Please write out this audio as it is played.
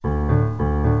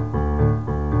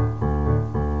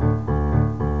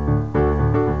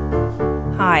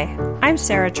I'm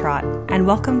Sarah Trott, and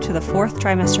welcome to the Fourth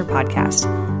Trimester Podcast.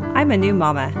 I'm a new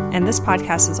mama, and this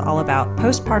podcast is all about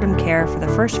postpartum care for the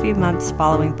first few months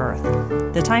following birth,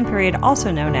 the time period also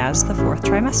known as the fourth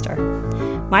trimester.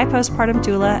 My postpartum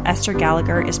doula, Esther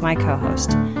Gallagher, is my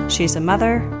co-host. She's a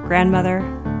mother, grandmother,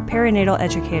 perinatal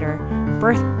educator,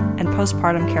 birth and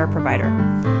postpartum care provider.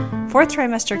 Fourth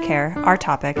trimester care, our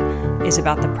topic, is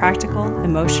about the practical,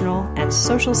 emotional, and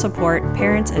social support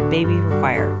parents and baby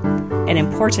require. And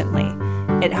importantly,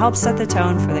 it helps set the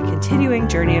tone for the continuing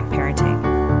journey of parenting.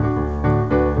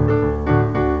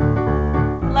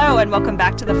 Hello, and welcome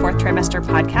back to the Fourth Trimester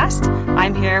Podcast.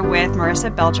 I'm here with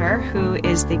Marissa Belger, who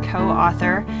is the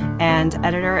co-author and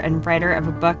editor and writer of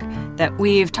a book that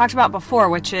we've talked about before,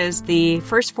 which is The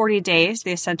First 40 Days,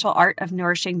 The Essential Art of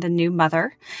Nourishing the New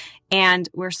Mother. And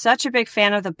we're such a big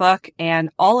fan of the book and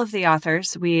all of the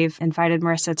authors. We've invited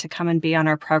Marissa to come and be on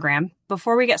our program.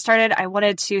 Before we get started, I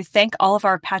wanted to thank all of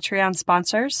our Patreon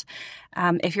sponsors.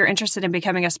 If you're interested in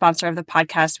becoming a sponsor of the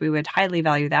podcast, we would highly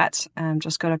value that.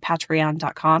 Just go to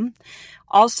patreon.com.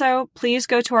 Also, please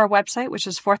go to our website, which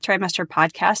is Fourth Trimester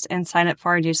Podcast, and sign up for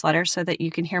our newsletter so that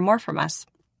you can hear more from us.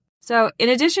 So in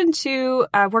addition to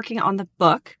working on the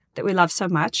book that we love so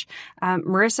much,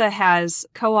 Marissa has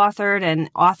co-authored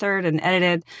and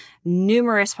edited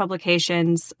numerous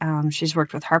publications. She's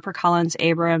worked with HarperCollins,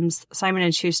 Abrams,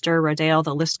 Simon & Schuster, Rodale,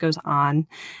 the list goes on.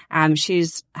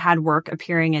 She's had work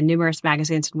appearing in numerous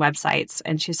magazines and websites,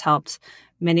 and she's helped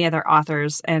many other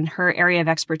authors. And her area of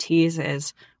expertise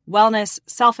is wellness,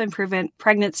 self-improvement,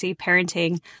 pregnancy,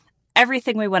 parenting,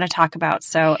 everything we want to talk about.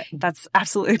 So that's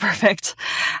absolutely perfect.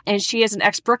 And she is an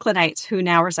ex-Brooklynite who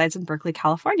now resides in Berkeley,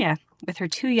 California with her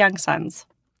two young sons.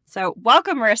 So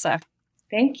welcome, Marissa.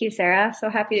 Thank you, Sarah. So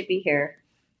happy to be here.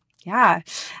 Yeah.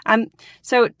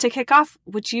 So to kick off,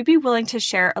 would you be willing to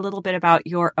share a little bit about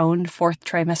your own fourth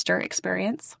trimester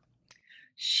experience?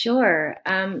 Sure.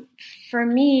 For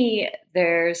me,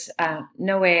 there's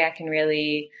no way I can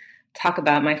really talk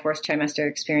about my fourth trimester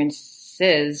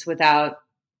experiences without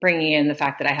bringing in the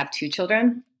fact that I have two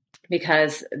children,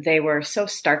 because they were so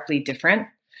starkly different.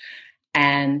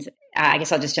 And I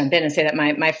guess I'll just jump in and say that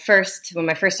when my first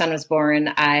son was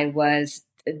born, I was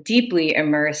deeply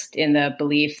immersed in the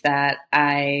belief that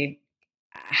I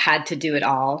had to do it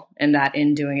all, and that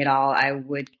in doing it all, I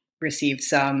would receive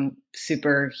some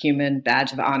superhuman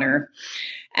badge of honor.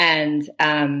 And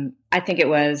I think it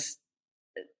was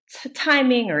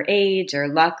timing or age or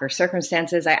luck or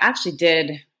circumstances. I actually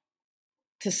did,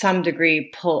 to some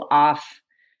degree, pull off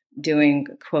doing,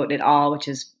 quote, it all, which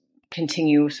is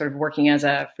continue sort of working as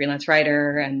a freelance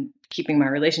writer and keeping my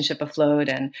relationship afloat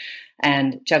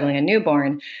and juggling a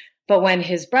newborn. But when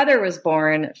his brother was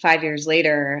born 5 years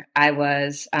later, I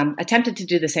was attempted to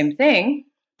do the same thing,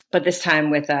 but this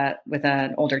time with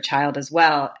an older child as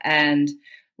well, and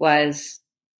was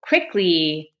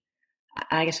quickly,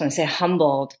 I guess I want to say,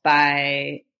 humbled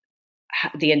by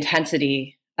the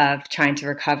intensity of trying to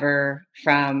recover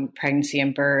from pregnancy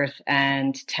and birth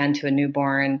and tend to a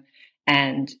newborn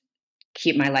and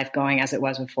keep my life going as it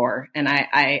was before. And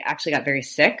I actually got very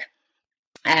sick.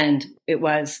 And that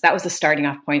was the starting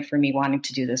off point for me wanting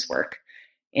to do this work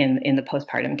in the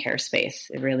postpartum care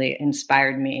space. It really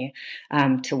inspired me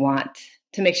to want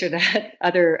to make sure that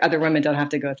other women don't have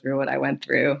to go through what I went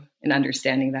through, and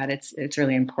understanding that it's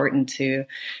really important to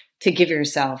give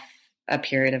yourself a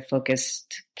period of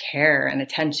focused care and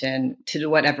attention to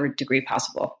whatever degree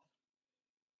possible.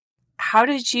 How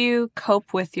did you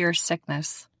cope with your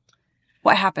sickness?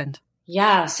 What happened?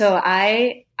 Yeah, so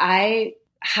I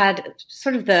had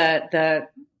sort of the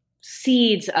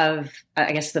seeds of,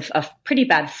 I guess, a pretty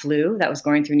bad flu that was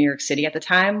going through New York City at the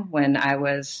time when I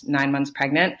was 9 months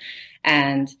pregnant.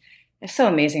 And it's so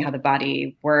amazing how the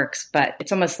body works, but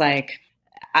it's almost like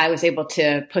I was able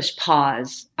to push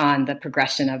pause on the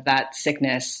progression of that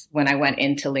sickness when I went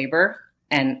into labor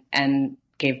and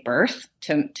gave birth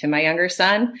to my younger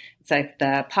son. It's like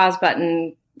the pause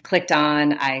button clicked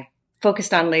on. I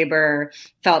focused on labor,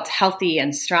 felt healthy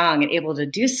and strong and able to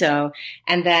do so.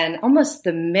 And then almost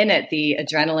the minute the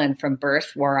adrenaline from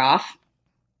birth wore off,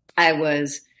 I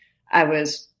was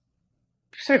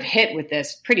sort of hit with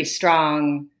this pretty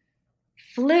strong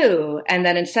flu. And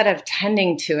then instead of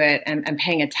tending to it and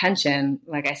paying attention,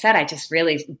 like I said, I just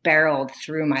really barreled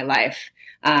through my life,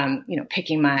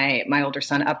 picking my older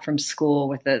son up from school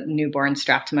with a newborn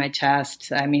strapped to my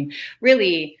chest. I mean,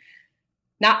 really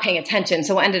not paying attention.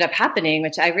 So what ended up happening,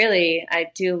 which I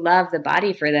do love the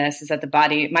body for this, is that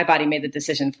my body made the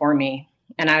decision for me.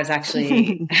 And I was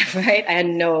actually, right? I had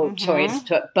no choice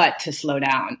but to slow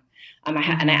down. And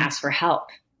I asked for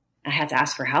help. I had to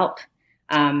ask for help.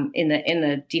 in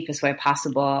the deepest way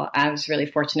possible. I was really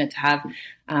fortunate to have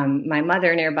my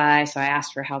mother nearby, so I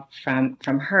asked for help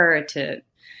from her to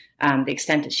the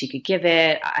extent that she could give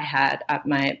it. I had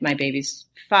my baby's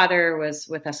father was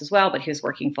with us as well, but he was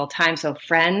working full time. So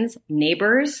friends,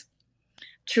 neighbors,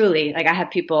 truly, like I had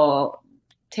people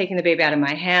taking the baby out of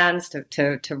my hands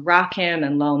to rock him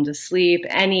and lull him to sleep.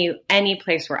 Any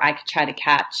place where I could try to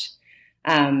catch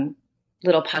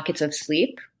little pockets of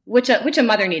sleep, which a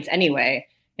mother needs anyway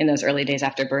in those early days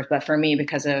after birth. But for me,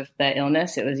 because of the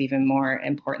illness, it was even more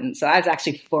important. So I was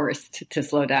actually forced to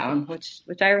slow down, which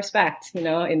I respect,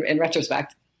 in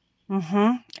retrospect.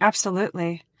 Mm-hmm.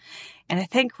 Absolutely. And I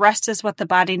think rest is what the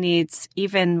body needs,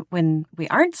 even when we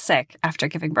aren't sick after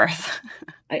giving birth.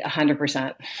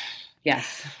 100%.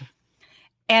 Yes.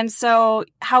 And so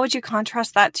how would you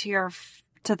contrast that to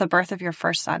the birth of your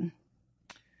first son?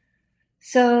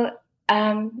 So,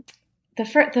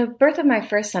 the birth of my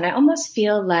first son, I almost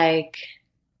feel like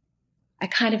I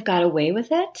kind of got away with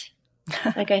it.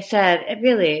 Like I said,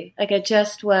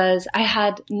 I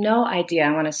had no idea.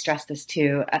 I want to stress this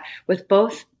too. With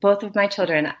both of my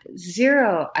children,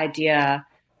 zero idea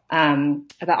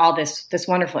about all this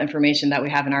wonderful information that we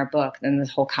have in our book and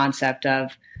this whole concept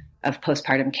of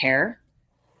postpartum care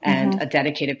and a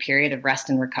dedicated period of rest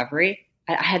and recovery.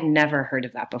 I had never heard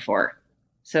of that before.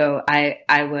 So I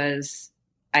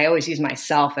always use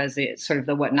myself as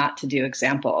the what not to do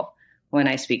example when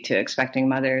I speak to expecting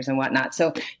mothers and whatnot.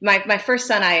 So my first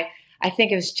son, I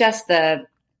think it was just I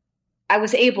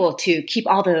was able to keep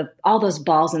all those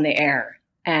balls in the air,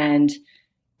 and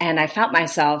I felt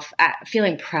myself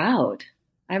feeling proud.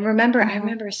 I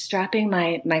remember strapping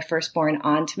my firstborn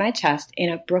onto my chest in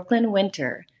a Brooklyn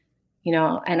winter,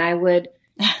 and I would,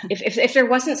 if there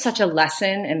wasn't such a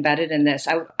lesson embedded in this,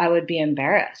 I would be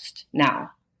embarrassed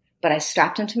now. But I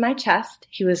strapped him to my chest.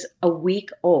 He was a week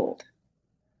old.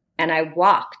 And I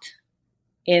walked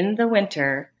in the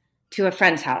winter to a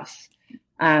friend's house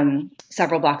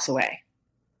several blocks away.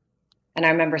 And I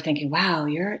remember thinking, wow,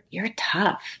 you're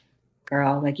tough,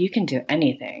 girl. Like you can do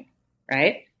anything,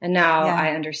 right? And now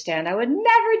I understand I would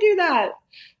never do that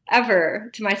ever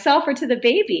to myself or to the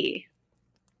baby.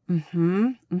 Mm-hmm.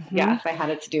 Mm-hmm. Yeah, if I had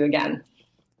it to do again.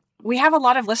 We have a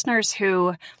lot of listeners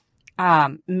who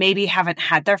maybe haven't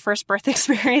had their first birth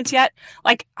experience yet.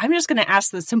 Like, I'm just going to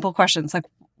ask the simple questions like,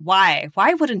 why?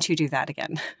 Why wouldn't you do that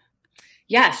again?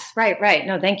 Yes, right.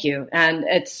 No, thank you. And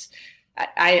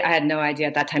I had no idea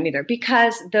at that time either,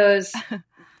 because those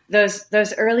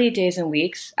early days and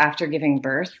weeks after giving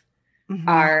birth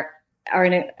are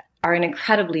an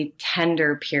incredibly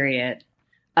tender period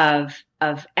of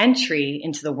entry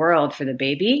into the world for the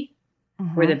baby,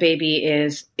 where the baby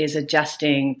is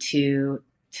adjusting to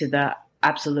the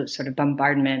absolute sort of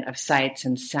bombardment of sights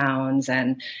and sounds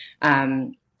and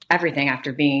everything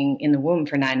after being in the womb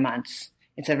for 9 months.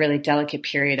 It's a really delicate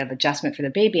period of adjustment for the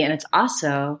baby. And it's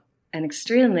also an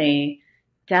extremely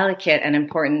delicate and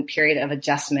important period of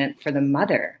adjustment for the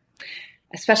mother,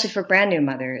 especially for brand new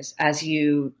mothers, as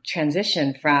you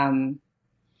transition from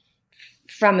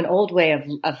an old way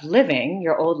of living,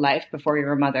 your old life before you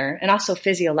were a mother, and also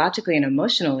physiologically and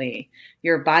emotionally,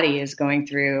 your body is going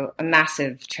through a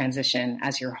massive transition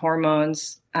as your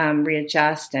hormones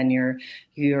readjust and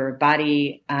your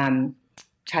body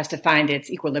tries to find its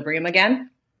equilibrium again.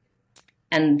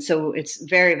 And so it's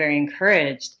very, very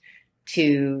encouraged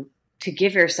to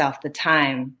give yourself the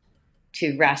time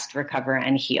to rest, recover,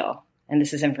 and heal. And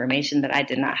this is information that I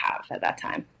did not have at that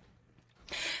time.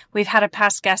 We've had a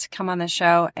past guest come on the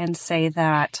show and say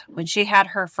that when she had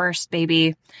her first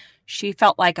baby, she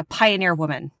felt like a pioneer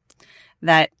woman.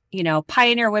 That,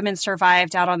 pioneer women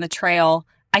survived out on the trail.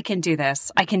 I can do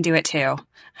this. I can do it too.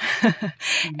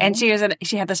 And she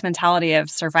had this mentality of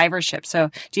survivorship. So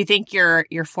do you think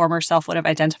your former self would have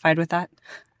identified with that?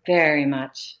 Very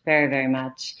much. Very, very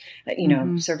much.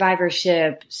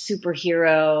 Survivorship,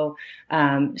 superhero,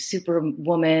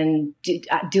 superwoman,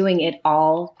 doing it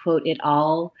all, quote, it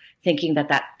all, thinking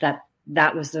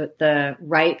that was the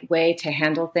right way to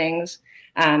handle things,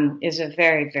 is a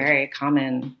very, very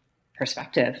common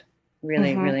perspective.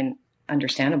 Really, really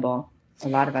understandable. A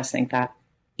lot of us think that.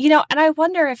 And I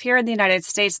wonder if here in the United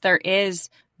States, there is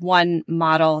one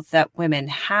model that women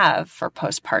have for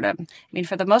postpartum. I mean,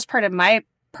 for the most part of my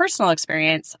personal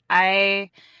experience, I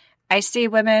see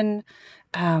women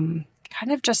kind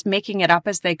of just making it up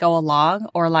as they go along,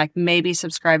 or like maybe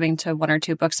subscribing to one or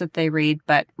two books that they read,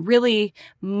 but really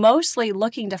mostly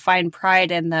looking to find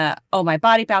pride in my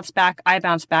body bounced back, I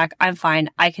bounced back, I'm fine,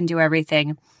 I can do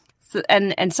everything.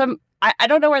 And some, I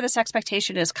don't know where this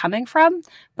expectation is coming from,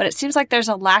 but it seems like there's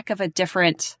a lack of a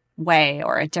different way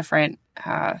or a different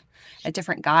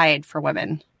guide for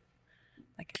women.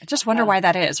 Like, I just wonder why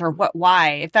that is, or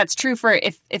why, if that's true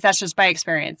if that's just by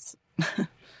experience.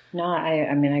 No,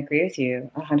 I mean, I agree with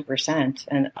you 100%.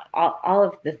 And all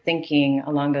of the thinking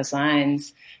along those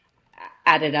lines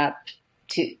added up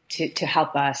to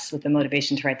help us with the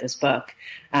motivation to write this book.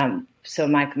 So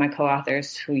my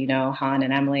co-authors, who you know, Han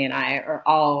and Emily and I, are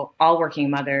all working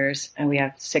mothers, and we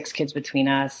have 6 kids between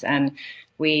us, and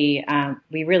we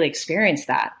really experienced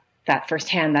that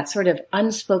firsthand, that sort of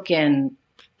unspoken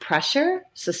pressure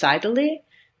societally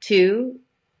to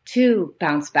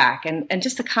bounce back, and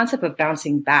just the concept of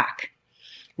bouncing back.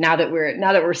 Now that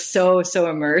we're so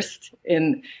immersed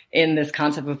in this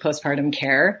concept of postpartum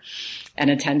care and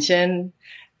attention,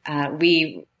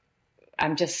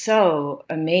 I'm just so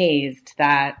amazed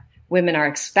that women are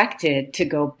expected to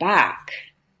go back.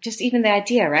 Just even the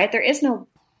idea, right? There is no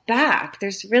back.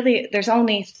 There's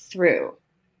only through.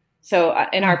 So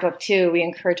in our book too, we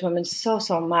encourage women so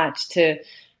much to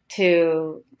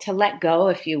let go,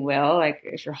 if you will, like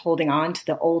if you're holding on to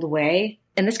the old way.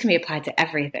 And this can be applied to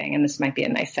everything. And this might be a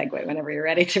nice segue whenever you're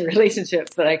ready to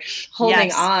relationships, but like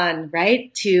holding on,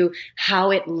 right, to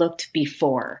how it looked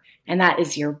before. And that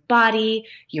is your body,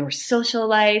 your social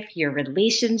life, your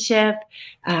relationship,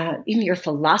 even your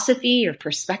philosophy, your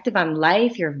perspective on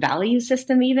life, your value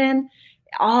system, even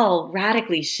all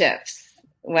radically shifts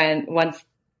once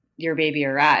your baby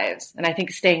arrives. And I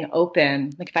think staying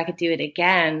open, like if I could do it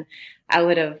again, I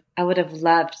would have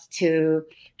loved to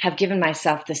have given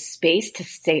myself the space to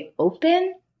stay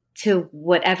open to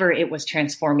whatever it was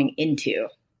transforming into,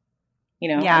 you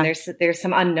know, and there's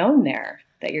some unknown there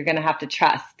that you're going to have to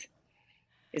trust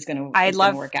is going to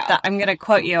work out. I'm going to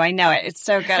quote you. I know it. It's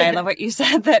so good. I love what you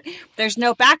said, that there's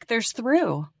no back, there's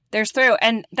through. There's through.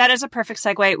 And that is a perfect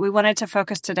segue. We wanted to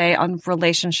focus today on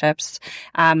relationships.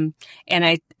 And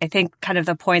I think kind of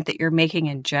the point that you're making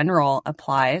in general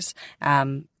applies,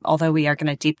 although we are going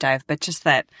to deep dive, but just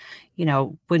that, you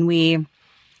know, when we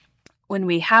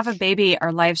have a baby,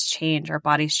 our lives change, our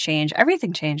bodies change,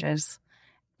 everything changes.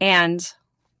 And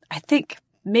I think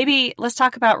maybe let's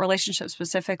talk about relationships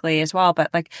specifically as well, but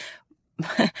like,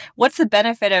 what's the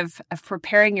benefit of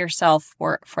preparing yourself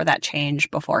for that change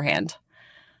beforehand?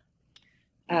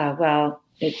 Well,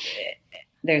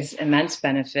 there's immense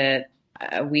benefit,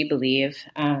 we believe,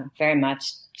 very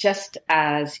much, just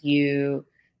as you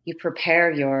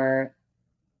prepare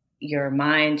your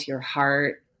mind, your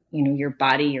heart, you know, your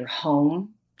body, your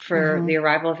home for the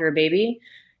arrival of your baby.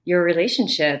 Your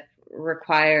relationship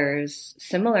requires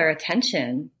similar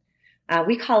attention.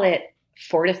 We call it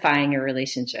fortifying your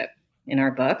relationship in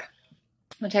our book,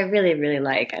 which I really, really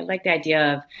like. I like the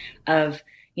idea of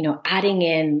you know, adding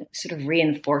in sort of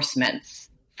reinforcements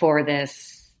for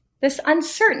this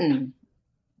uncertain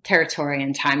territory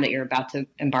and time that you're about to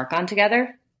embark on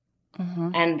together.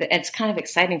 Mm-hmm. And it's kind of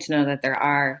exciting to know that there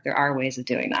are ways of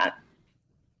doing that.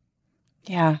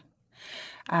 Yeah.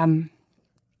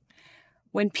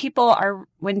 When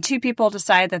two people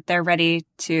decide that they're ready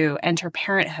to enter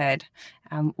parenthood,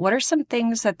 what are some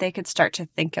things that they could start to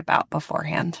think about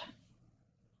beforehand?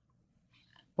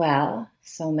 Well,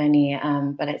 so many,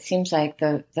 but it seems like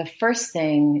the first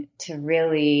thing to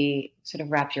really sort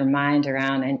of wrap your mind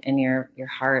around and your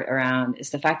heart around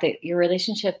is the fact that your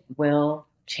relationship will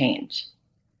change.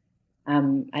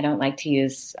 I don't like to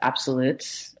use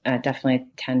absolutes. I definitely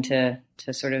tend to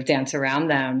sort of dance around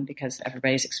them because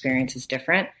everybody's experience is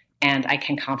different. And I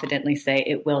can confidently say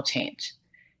it will change.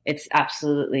 It's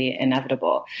absolutely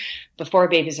inevitable. Before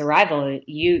baby's arrival,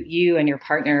 you and your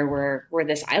partner were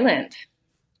this island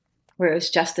where it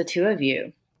was just the two of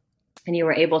you, and you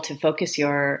were able to focus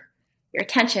your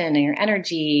attention and your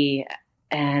energy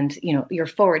and, you know, your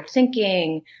forward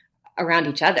thinking around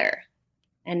each other.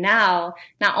 And now,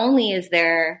 not only is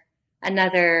there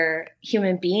another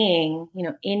human being, you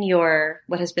know, in your,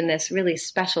 what has been this really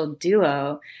special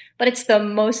duo, but it's the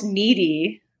most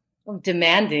needy,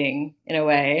 demanding in a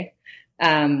way,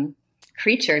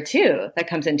 creature too, that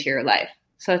comes into your life.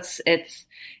 So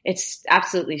it's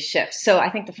absolutely shifts. So I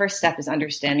think the first step is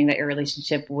understanding that your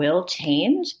relationship will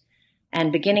change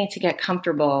and beginning to get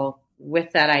comfortable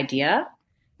with that idea.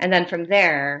 And then from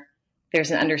there,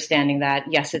 there's an understanding that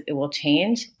yes, it will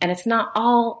change, and it's not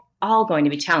all going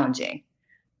to be challenging.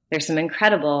 There's some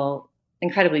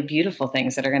incredibly beautiful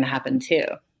things that are going to happen too.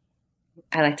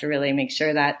 I like to really make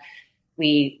sure that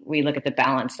we look at the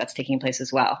balance that's taking place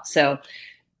as well. So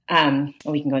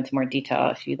we can go into more detail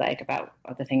if you like about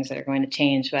the things that are going to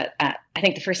change. But I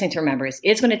think the first thing to remember is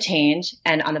it's going to change.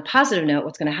 And on the positive note,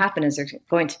 what's going to happen is there's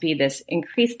going to be this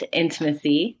increased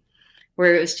intimacy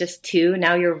where it was just two.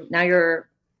 Now you're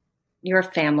you're a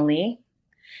family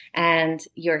and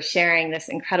you're sharing this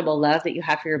incredible love that you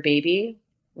have for your baby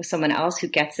with someone else who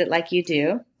gets it like you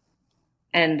do.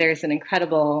 And there's an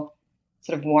incredible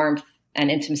sort of warmth and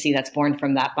intimacy that's born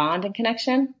from that bond and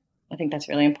connection. I think that's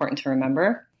really important to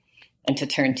remember and to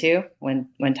turn to when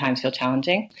times feel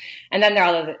challenging. And then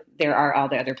there are all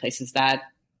the other places that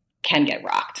can get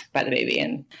rocked by the baby.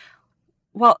 And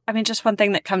well, I mean, just one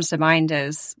thing that comes to mind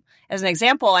is, as an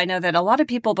example, I know that a lot of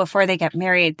people before they get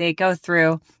married, they go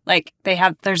through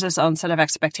there's this own set of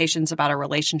expectations about a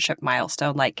relationship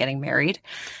milestone, like getting married.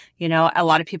 You know, a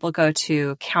lot of people go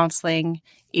to counseling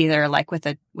either like with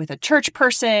a church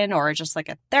person or just like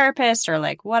a therapist or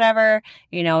like whatever,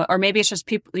 you know, or maybe it's just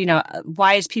people, you know,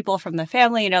 wise people from the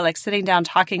family, you know, like sitting down,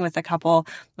 talking with the couple,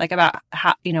 like about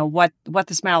how, you know, what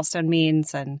this milestone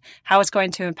means and how it's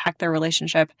going to impact their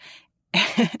relationship.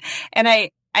 And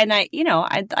I, you know,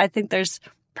 I think there's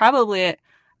probably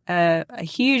a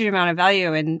huge amount of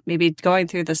value in maybe going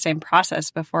through the same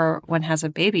process before one has a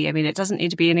baby. I mean, it doesn't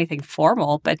need to be anything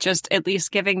formal, but just at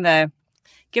least giving the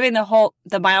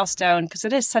milestone, because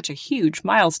it is such a huge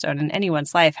milestone in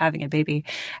anyone's life, having a baby.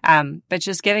 But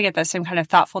just giving it that same kind of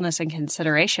thoughtfulness and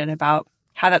consideration about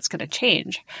how that's going to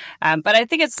change. But I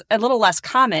think it's a little less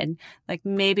common. Like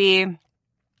maybe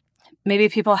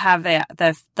people have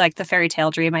the fairy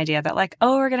tale dream idea that like,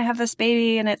 oh, we're going to have this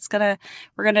baby and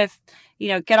we're going to, you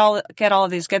know, get all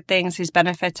of these good things, these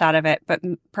benefits out of it, but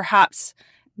perhaps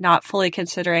not fully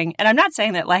considering, and I'm not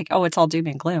saying that like, oh, it's all doom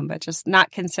and gloom, but just not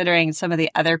considering some of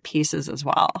the other pieces as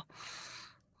well.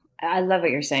 I love what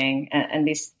you're saying. And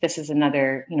this is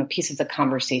another, you know, piece of the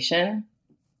conversation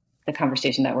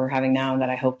that we're having now, and that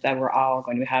I hope that we're all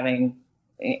going to be having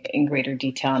in greater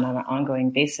detail and on an ongoing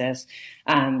basis.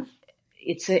 Having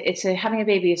a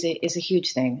baby is a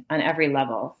huge thing on every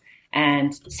level.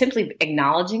 And simply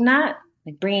acknowledging that,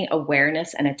 like bringing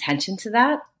awareness and attention to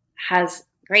that, has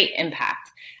great impact.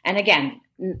 And again,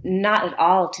 not at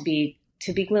all to be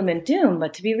gloom and doom,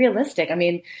 but to be realistic. I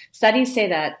mean, studies say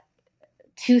that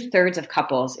 2/3 of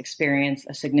couples experience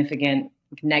a significant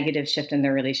negative shift in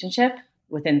their relationship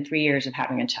within 3 years of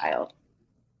having a child.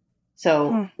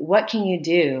 So what can you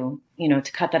do, you know,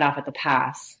 to cut that off at the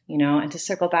pass, you know, and to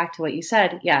circle back to what you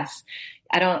said? Yes.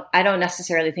 I don't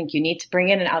necessarily think you need to bring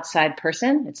in an outside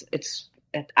person. It's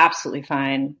absolutely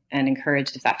fine and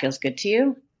encouraged if that feels good to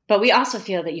you. But we also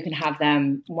feel that you can have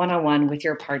them one-on-one with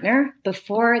your partner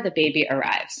before the baby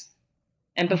arrives.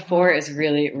 And before is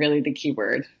really, really the key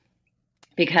word.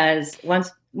 Because once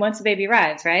the baby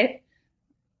arrives, right,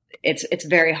 it's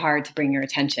very hard to bring your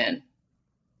attention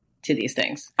to these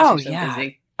things. Oh, yeah.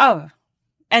 Busy. Oh,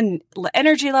 and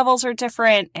energy levels are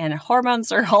different and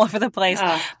hormones are all over the place.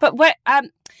 But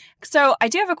so I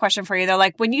do have a question for you though.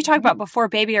 Like when you talk about before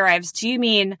baby arrives, do you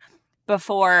mean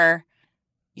before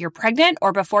you're pregnant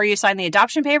or before you sign the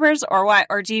adoption papers or what?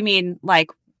 Or do you mean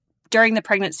like during the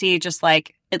pregnancy, just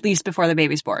like at least before the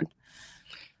baby's born?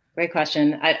 Great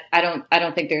question. I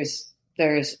don't think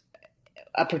there's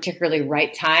a particularly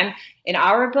right time. In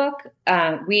our book,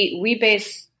 we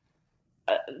base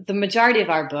the majority of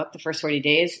our book, the first 40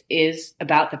 days, is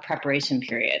about the preparation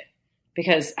period.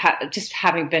 Because just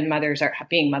having been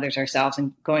being mothers ourselves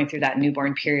and going through that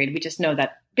newborn period, we just know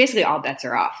that basically all bets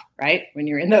are off, right? When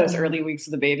you're in those early weeks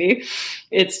of the baby,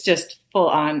 it's just full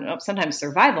on, sometimes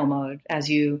survival mode as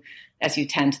you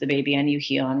tend to the baby and you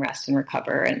heal and rest and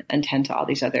recover and tend to all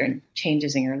these other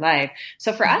changes in your life.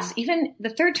 So for us, even the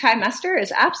third trimester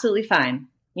is absolutely fine.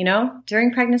 You know,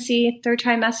 during pregnancy, third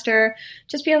trimester,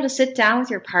 just be able to sit down with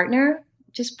your partner,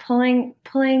 just pulling,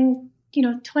 you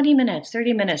know, 20 minutes,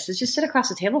 30 minutes, to just sit across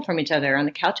the table from each other on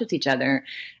the couch with each other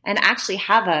and actually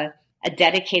have a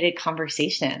dedicated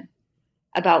conversation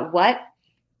about what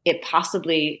it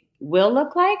possibly will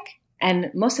look like.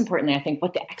 And most importantly, I think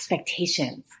what the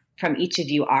expectations from each of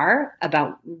you are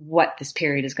about what this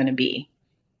period is going to be.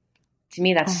 To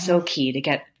me, that's so key to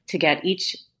get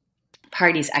each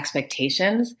party's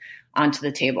expectations onto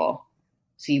the table.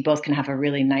 So you both can have a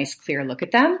really nice, clear look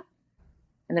at them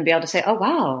and then be able to say, oh,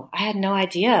 wow, I had no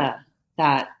idea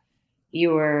that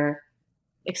you were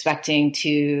expecting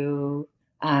to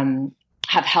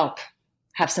have help,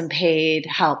 have some paid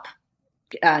help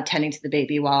tending to the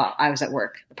baby while I was at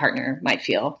work, the partner might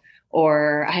feel.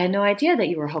 Or I had no idea that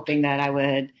you were hoping that I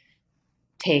would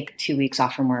take 2 weeks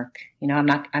off from work. You know, I'm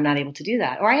not able to do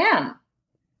that. Or I am.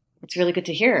 It's really good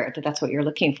to hear that that's what you're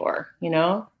looking for. You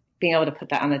know, being able to put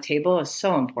that on the table is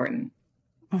so important.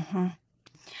 Mm-hmm.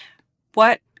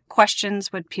 What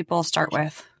questions would people start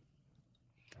with?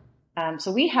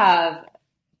 So we have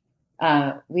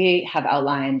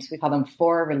outlined, we call them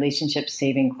 4 relationship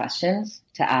saving questions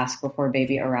to ask before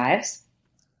baby arrives.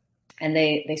 And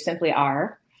they simply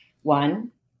are: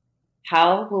 one,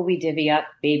 how will we divvy up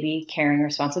baby caring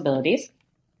responsibilities?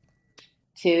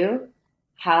 Two,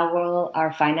 how will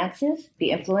our finances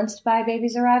be influenced by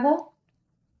baby's arrival?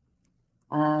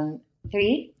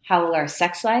 Three, how will our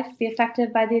sex life be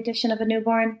affected by the addition of a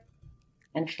newborn?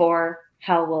 And four,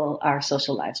 how will our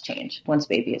social lives change once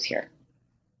baby is here?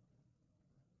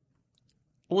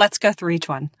 Let's go through each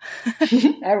one.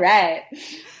 All right,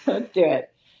 let's do it.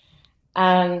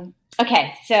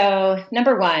 Okay, so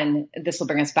number one, this will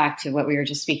bring us back to what we were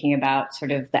just speaking about,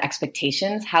 sort of the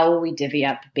expectations. How will we divvy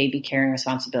up baby caring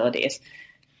responsibilities?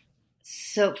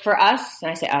 So for us,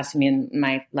 and I say us, I mean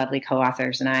my lovely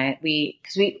co-authors and I,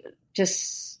 because we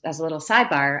just, as a little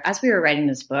sidebar, as we were writing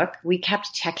this book, we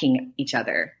kept checking each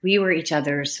other. We were each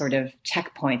other's sort of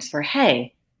checkpoints for,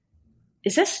 hey,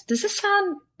 does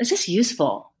this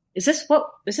useful? Is this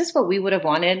what we would have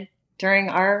wanted during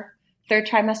our third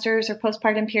trimesters or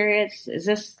postpartum periods? Is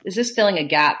this filling a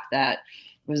gap that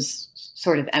was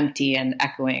sort of empty and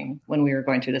echoing when we were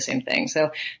going through the same thing?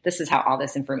 So this is how all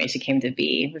this information came to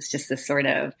be. It was just this sort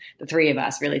of the three of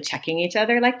us really checking each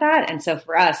other like that. And so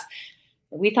for us,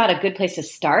 we thought a good place to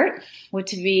start would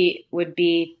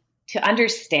be to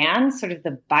understand sort of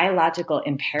the biological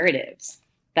imperatives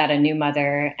that a new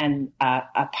mother and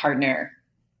a partner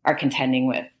are contending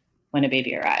with when a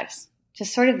baby arrives.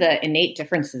 Just sort of the innate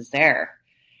differences there.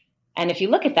 And if you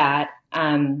look at that,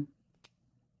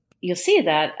 you'll see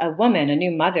that a woman, a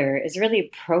new mother, is really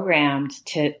programmed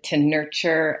to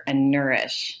nurture and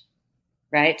nourish,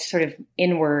 right? Sort of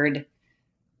inward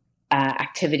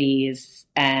activities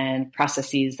and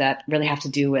processes that really have to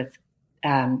do with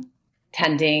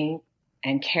tending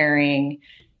and caring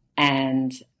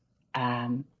and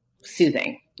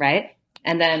soothing, right?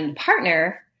 And then the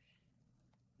partner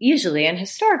usually and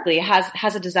historically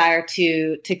has a desire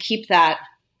to keep that,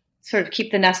 sort of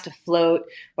keep the nest afloat,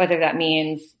 whether that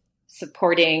means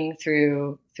supporting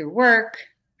through work,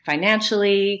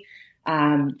 financially,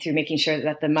 through making sure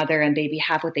that the mother and baby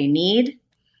have what they need.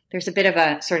 There's a bit of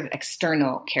a sort of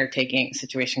external caretaking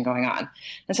situation going on.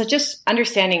 And so just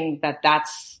understanding that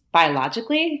that's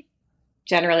biologically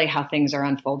generally how things are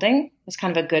unfolding is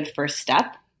kind of a good first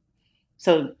step.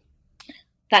 So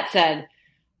that said,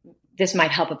 this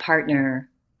might help a partner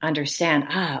understand,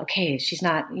 okay, she's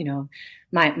not,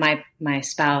 my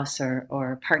spouse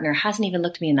or partner hasn't even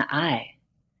looked me in the eye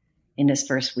in this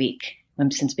first week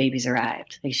since baby's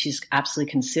arrived. Like, she's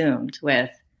absolutely consumed with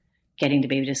getting the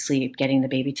baby to sleep, getting the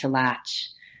baby to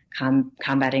latch,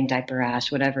 combating diaper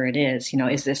rash, whatever it is.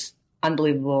 Is this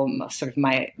unbelievable sort of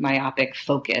myopic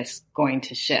focus going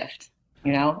to shift?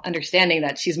 Understanding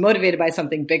that she's motivated by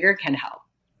something bigger can help.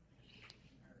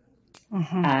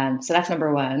 Mm-hmm. So that's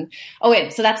number one.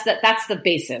 So that's the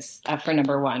basis for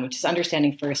number one, which is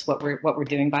understanding first what we're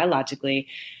doing biologically,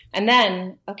 and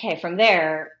then from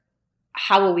there,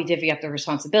 how will we divvy up the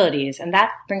responsibilities? And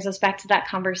that brings us back to that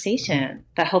conversation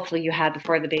that hopefully you had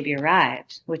before the baby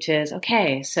arrived, which is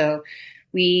so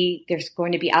there's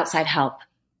going to be outside help,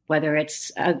 whether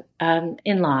it's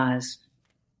in-laws,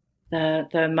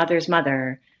 the mother's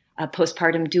mother, a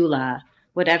postpartum doula,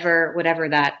 whatever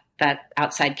that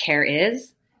outside care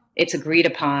is, it's agreed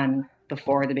upon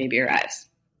before the baby arrives.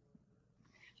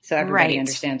 So everybody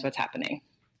understands what's happening.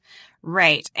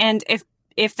 Right. And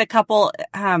if the couple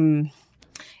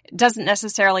doesn't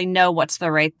necessarily know what's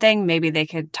the right thing, maybe they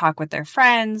could talk with their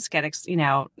friends,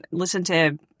 listen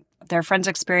to their friends'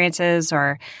 experiences,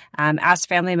 or ask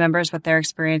family members what their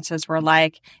experiences were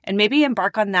like, and maybe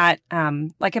embark on that.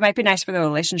 It might be nice for the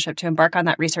relationship to embark on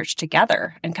that research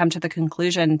together and come to the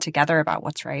conclusion together about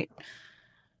what's right.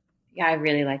 Yeah, I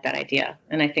really like that idea.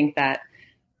 And I think that,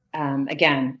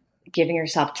 again, giving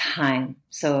yourself time.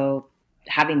 So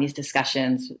having these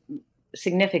discussions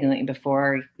significantly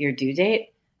before your due date,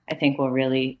 I think will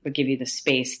give you the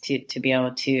space to be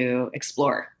able to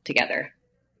explore together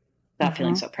without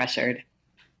feeling so pressured.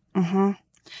 Mm-hmm.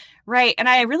 Right. And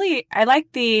I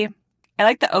like the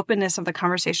openness of the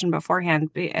conversation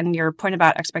beforehand, and your point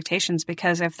about expectations,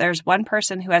 because if there's one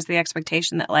person who has the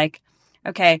expectation that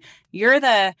okay, you're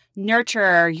the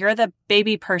nurturer, you're the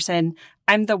baby person,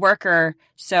 I'm the worker,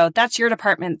 so that's your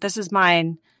department, this is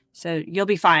mine, so you'll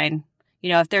be fine.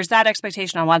 If there's that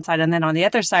expectation on one side, and then on the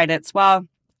other side, it's, well,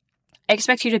 I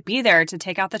expect you to be there to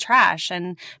take out the trash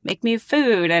and make me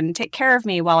food and take care of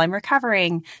me while I'm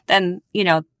recovering, then,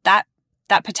 that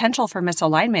potential for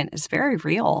misalignment is very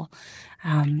real.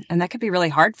 And that could be really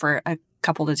hard for a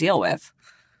couple to deal with.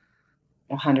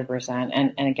 100%.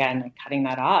 And again, cutting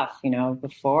that off,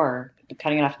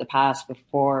 cutting it off the past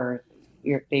before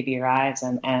your baby arrives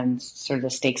and sort of the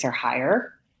stakes are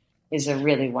higher. is a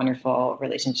really wonderful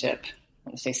relationship, I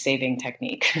want to say, saving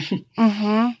technique.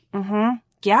 Mm-hmm. Mm-hmm.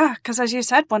 Yeah. Because as you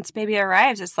said, once baby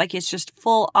arrives, it's like it's just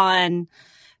full on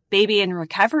baby in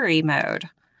recovery mode.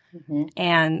 Mm-hmm.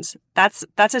 And that's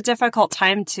a difficult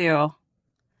time to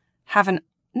have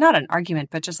not an argument,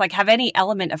 but just like have any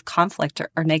element of conflict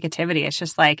or negativity. It's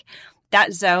just like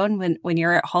that zone when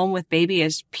you're at home with baby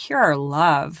is pure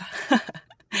love.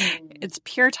 It's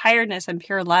pure tiredness and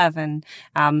pure love, and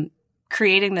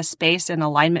creating the space and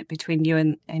alignment between you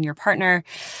and your partner,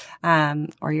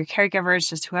 or your caregivers,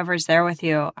 just whoever's there with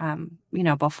you,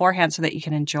 beforehand, so that you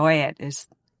can enjoy it, is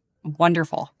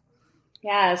wonderful.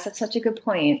 Yes, that's such a good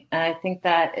point. I think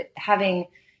that having,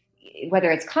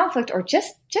 whether it's conflict or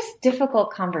just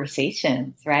difficult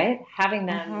conversations, right? Having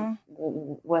them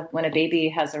when a baby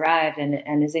has arrived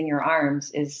and is in your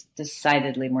arms is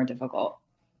decidedly more difficult.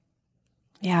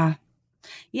 Yeah.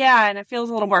 Yeah. And it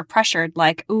feels a little more pressured,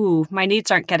 like, ooh, my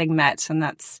needs aren't getting met. And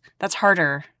that's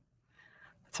harder.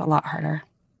 It's a lot harder.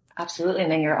 Absolutely.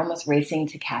 And then you're almost racing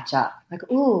to catch up.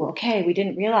 Like, ooh, okay, we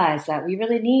didn't realize that we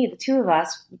really need, the two of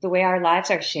us, the way our lives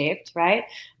are shaped, right?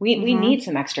 We need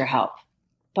some extra help,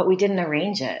 but we didn't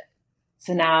arrange it.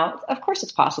 So now, of course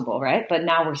it's possible, right? But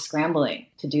now we're scrambling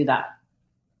to do that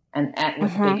and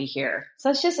with the baby here.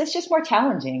 So it's just more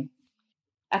challenging.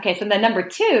 Okay. So then number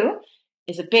 2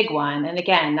 is a big one. And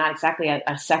again, not exactly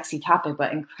a sexy topic,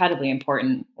 but incredibly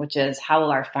important, which is how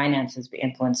will our finances be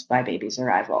influenced by baby's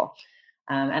arrival?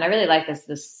 And I really like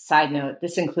this side note.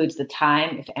 This includes the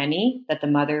time, if any, that the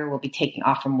mother will be taking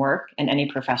off from work and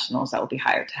any professionals that will be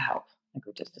hired to help, like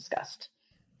we just discussed.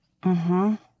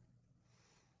 Mm-hmm.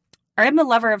 I'm a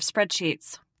lover of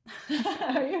spreadsheets.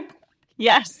 Are you?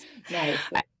 Yes. Nice.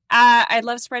 I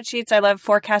love spreadsheets. I love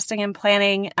forecasting and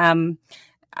planning.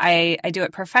 I do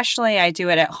it professionally. I do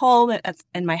it at home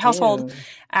in my household.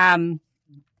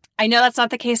 I know that's not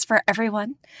the case for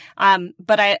everyone,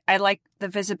 but I like the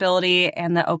visibility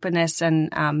and the openness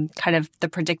and kind of the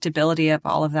predictability of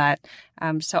all of that.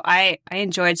 So I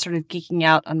enjoyed sort of geeking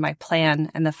out on my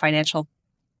plan and the financial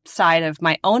side of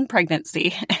my own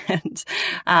pregnancy and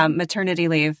maternity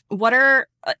leave. What are,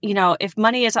 if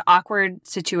money is an awkward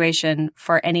situation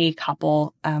for any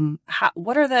couple,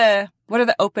 what are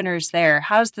the openers there?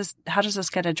 How does this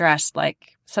get addressed?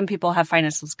 Like, some people have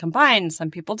finances combined, some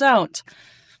people don't.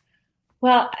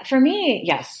 Well, for me,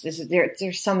 yes,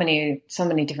 there's so many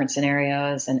different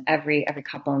scenarios, and every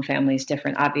couple and family is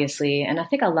different, obviously. And I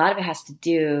think a lot of it has to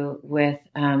do with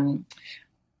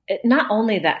not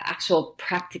only the actual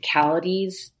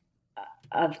practicalities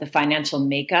of the financial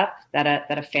makeup that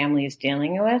a family is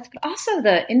dealing with, but also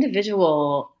the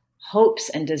individual hopes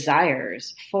and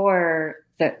desires for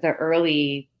the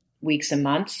early weeks and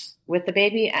months with the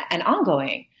baby and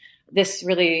ongoing. This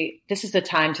is the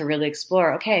time to really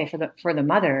explore, okay, for the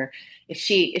mother, if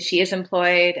she is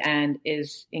employed and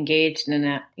is engaged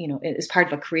in is part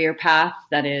of a career path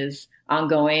that is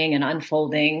ongoing and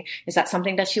unfolding, is that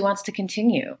something that she wants to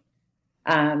continue?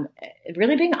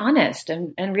 Really being honest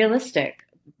and realistic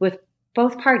with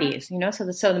both parties, so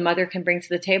the mother can bring to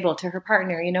the table to her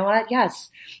partner, you know what?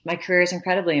 Yes, my career is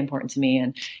incredibly important to me.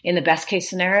 And in the best case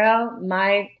scenario,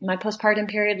 my postpartum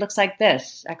period looks like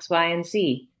this, X, Y, and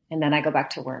Z. And then I go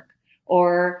back to work,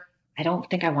 or I don't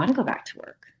think I want to go back to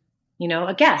work.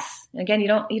 A guess. Again, you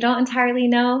don't entirely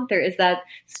know. There is that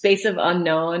space of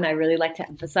unknown. I really like to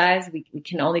emphasize we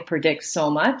can only predict so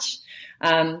much.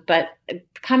 But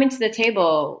coming to the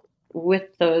table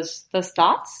with those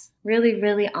thoughts, really,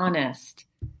 really honest,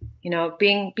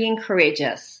 being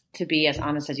courageous to be as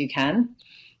honest as you can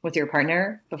with your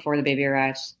partner before the baby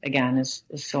arrives, again, is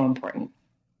so important.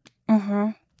 Mm-hmm.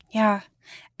 Yeah.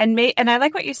 And I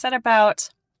like what you said about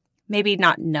maybe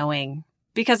not knowing,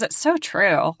 because it's so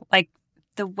true. Like,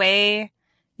 the way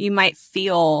you might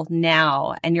feel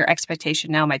now and your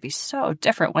expectation now might be so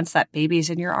different once that baby's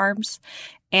in your arms.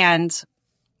 And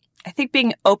I think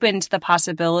being open to the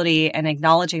possibility and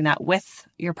acknowledging that with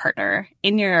your partner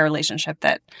in your relationship,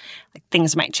 that like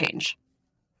things might change.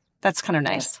 That's kind of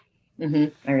nice.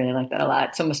 Mm-hmm. I really like that a lot.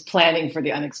 It's almost planning for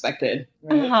the unexpected.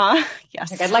 Right?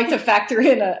 Yes. Like, I'd like to factor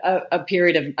in a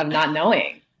period of not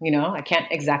knowing. I can't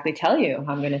exactly tell you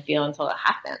how I'm going to feel until it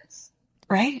happens.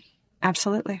 Right.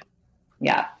 Absolutely.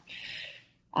 Yeah.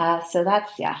 So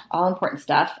that's, all important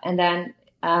stuff. And then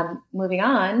moving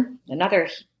on, another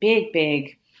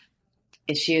big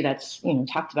issue that's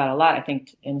talked about a lot, I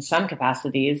think, in some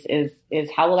capacities, is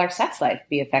how will our sex life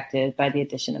be affected by the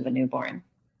addition of a newborn?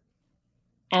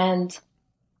 And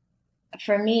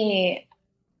for me,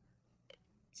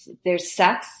 there's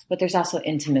sex, but there's also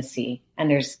intimacy,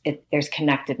 and there's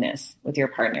connectedness with your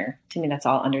partner. To me, that's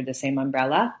all under the same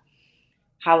umbrella.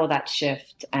 how will that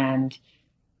shift, and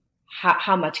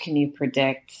how much can you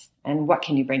predict, and what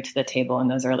can you bring to the table in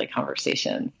those early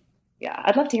conversations? Yeah,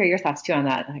 I'd love to hear your thoughts too on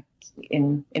that, like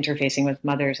in interfacing with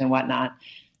mothers and whatnot.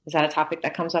 Is that a topic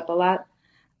that comes up a lot?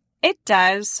 It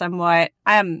does somewhat.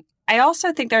 I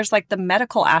also think there's like the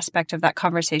medical aspect of that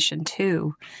conversation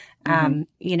too.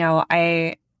 You know,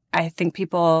 I think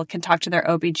people can talk to their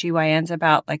OBGYNs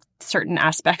about like certain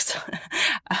aspects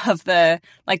of the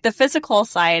physical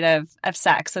side of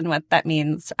sex and what that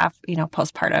means, you know,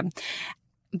 postpartum.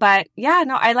 But yeah,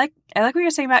 no, I like what you're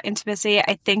saying about intimacy.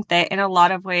 I think that in a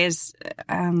lot of ways,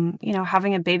 you know,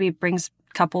 having a baby brings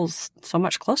couples so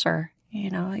much closer. You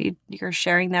know, you're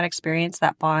sharing that experience,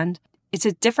 that bond. It's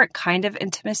a different kind of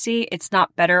intimacy. It's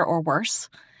not better or worse.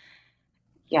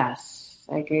 Yes,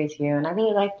 I agree with you. And I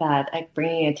really like that, like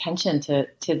bringing attention to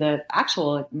the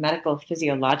actual medical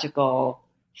physiological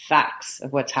facts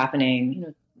of what's happening, you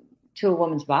know, to a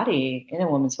woman's body, in a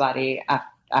woman's body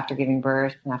after giving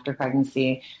birth and after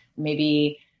pregnancy.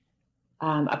 Maybe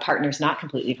a partner's not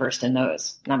completely versed in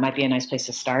those. That might be a nice place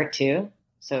to start too.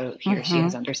 So he or she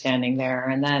has understanding there.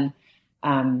 And then,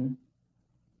 I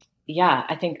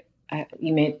think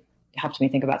you helped me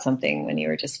think about something when you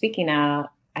were just speaking out.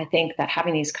 I think that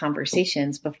having these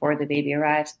conversations before the baby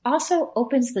arrives also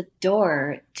opens the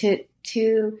door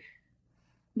to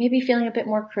maybe feeling a bit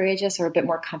more courageous or a bit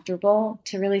more comfortable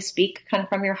to really speak kind of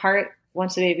from your heart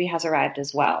once the baby has arrived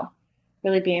as well.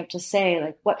 Really being able to say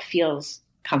like what feels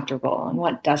comfortable and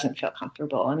what doesn't feel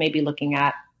comfortable, and maybe looking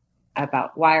at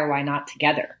about why or why not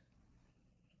together,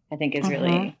 I think is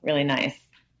really, really nice.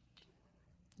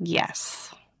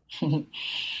 Yes.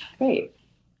 Great.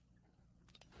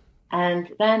 And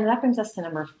then that brings us to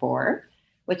number 4,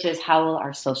 which is how will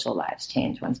our social lives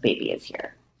change once baby is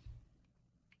here?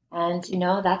 And, you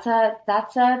know, that's a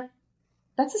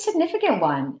significant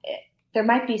one. There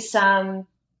might be some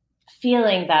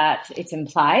feeling that it's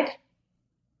implied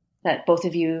that both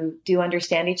of you do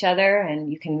understand each other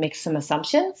and you can make some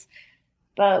assumptions.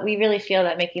 But we really feel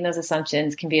that making those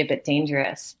assumptions can be a bit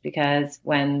dangerous, because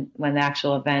when the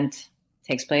actual event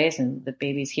takes place and the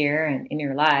baby's here and in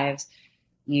your lives,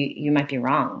 you might be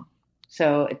wrong.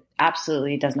 So it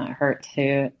absolutely does not hurt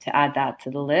to add that to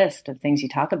the list of things you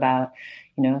talk about.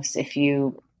 You know, if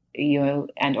you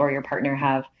and or your partner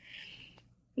have,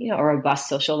 you know, a robust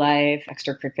social life,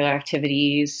 extracurricular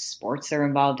activities, sports they're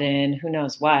involved in, who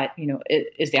knows what, you know,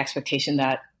 is the expectation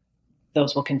that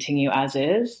those will continue as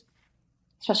is,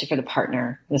 especially for the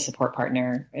partner, the support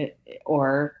partner,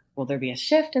 or will there be a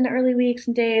shift in the early weeks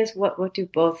and days? What do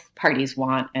both parties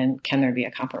want, and can there be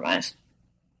a compromise?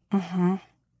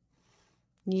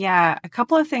 Yeah, a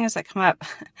couple of things that come up.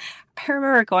 I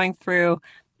remember going through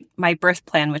my birth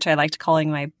plan, which I liked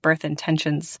calling my birth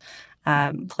intentions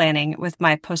planning, with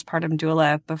my postpartum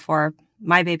doula before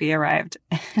my baby arrived.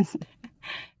 And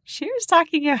she was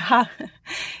talking about,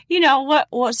 you know,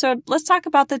 so let's talk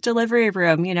about the delivery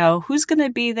room, you know, who's going to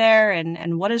be there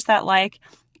and what is that like?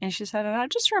 And she said, and I'll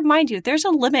just remind you, there's a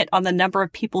limit on the number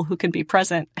of people who can be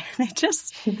present. And it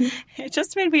just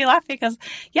made me laugh, because,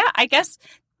 yeah, I guess,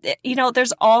 you know,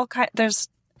 there's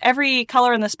every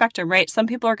color in the spectrum, right? Some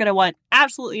people are going to want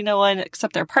absolutely no one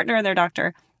except their partner and their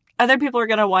doctor. Other people are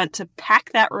going to want to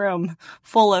pack that room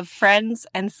full of friends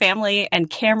and family and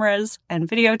cameras and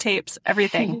videotapes,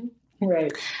 everything.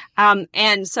 Right.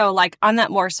 And so like on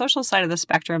that more social side of the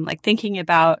spectrum, like thinking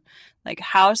about like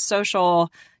how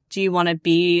social do you want to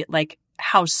be, like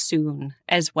how soon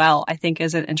as well, I think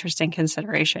is an interesting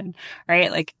consideration,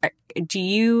 right? Like, do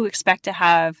you expect to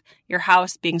have your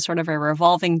house being sort of a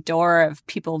revolving door of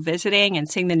people visiting and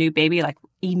seeing the new baby like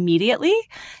immediately?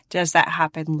 Does that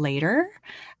happen later?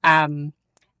 And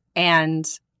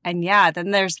yeah,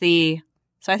 then there's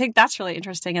so I think that's really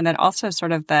interesting. And then also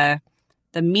sort of the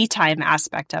me time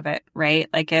aspect of it, right?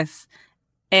 Like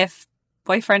if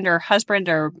boyfriend or husband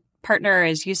or partner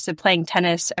is used to playing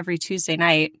tennis every Tuesday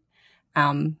night,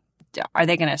 are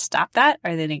they going to stop that?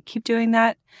 Are they going to keep doing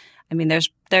that? I mean, there's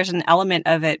an element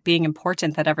of it being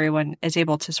important that everyone is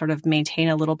able to sort of maintain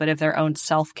a little bit of their own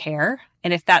self-care.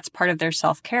 And if that's part of their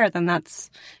self-care, then that's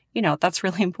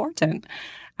really important.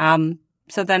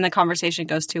 So then the conversation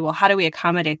goes to, well, how do we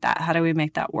accommodate that? How do we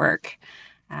make that work?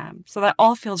 So that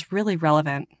all feels really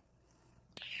relevant.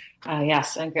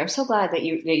 Yes, and I'm so glad that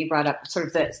you brought up sort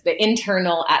of the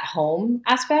internal at home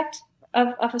aspect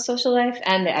of a social life,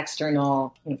 and the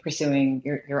external, you know, pursuing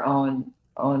your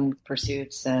own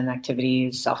pursuits and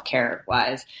activities, self-care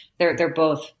wise. They're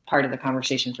both part of the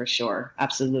conversation for sure,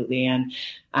 absolutely. And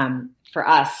for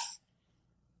us,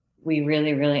 we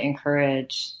really, really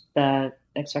encourage the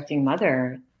expecting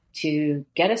mother to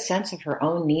get a sense of her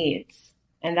own needs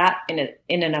And that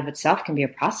in and of itself can be a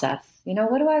process.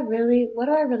 What do I really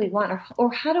want?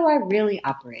 Or how do I really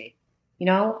operate?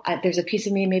 There's a piece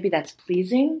of me maybe that's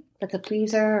pleasing, that's a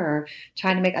pleaser, or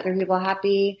trying to make other people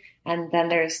happy. And then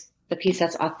there's the piece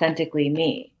that's authentically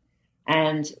me.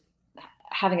 And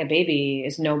having a baby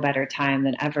is no better time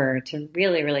than ever to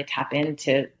really, really tap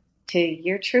into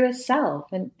your truest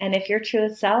self. And if your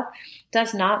truest self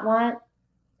does not want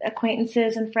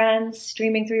acquaintances and friends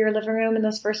streaming through your living room in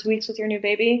those first weeks with your new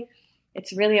baby,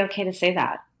 it's really okay to say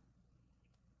that,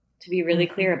 to be really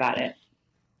clear about it.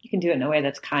 You can do it in a way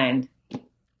that's kind,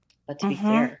 but to be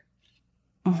clear.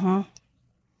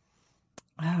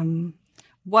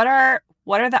 What are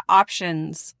the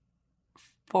options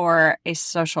for a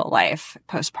social life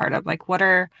postpartum? Like, what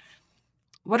are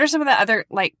some of the other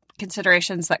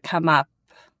considerations that come up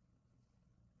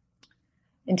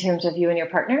in terms of you and your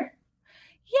partner?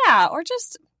 Yeah, or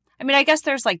just, I guess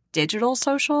there's digital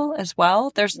social as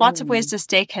well. There's lots of ways to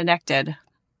stay connected.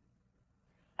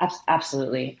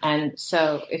 Absolutely. And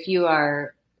so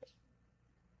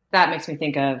that makes me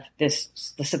think of the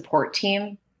support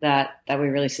team that we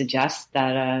really suggest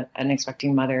that an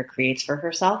expecting mother creates for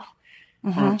herself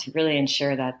to really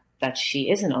ensure that she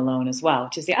isn't alone as well,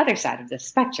 which is the other side of this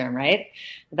spectrum, right?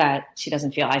 That she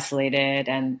doesn't feel isolated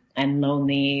and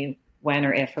lonely when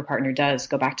or if her partner does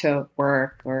go back to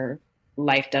work or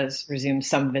life does resume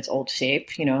some of its old shape,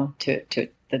 to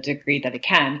the degree that it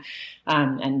can.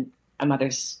 And a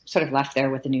mother's sort of left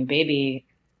there with a new baby.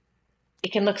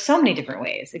 It can look so many different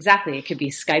ways. Exactly. It could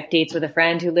be Skype dates with a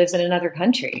friend who lives in another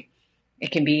country. It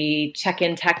can be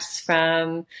check-in texts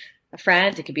from a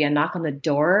friend. It could be a knock on the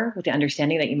door with the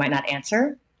understanding that you might not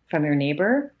answer from your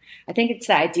neighbor. I think it's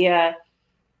the idea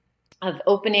of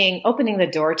opening the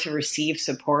door to receive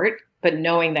support, but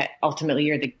knowing that ultimately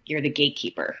you're the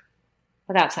gatekeeper,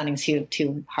 without sounding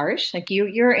too harsh.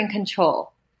 You're in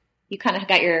control. You kind of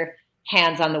got your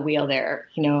hands on the wheel there,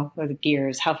 or the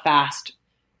gears, how fast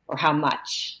or how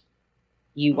much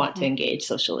you want to engage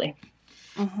socially.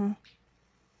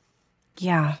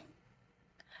 Yeah.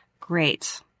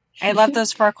 Great. I love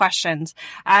those 4 questions.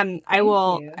 I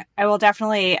will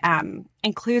definitely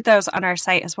include those on our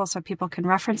site as well, so people can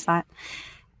reference that.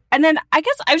 And then I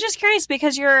guess I was just curious,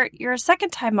 because you're a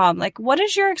second-time mom. What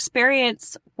is your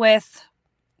experience with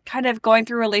kind of going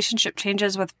through relationship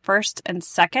changes with first and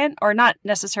second, or not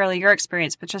necessarily your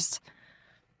experience, but just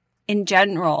in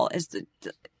general? Is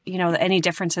any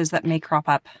differences that may crop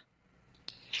up?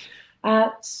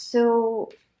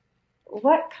 So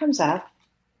what comes up,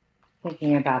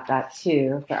 thinking about that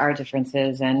too, there are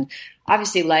differences, and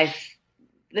obviously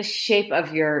the shape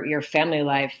of your family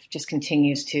life just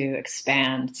continues to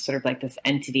expand. It's sort of like this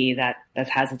entity that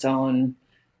has its own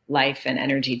life and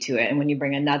energy to it. And when you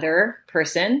bring another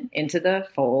person into the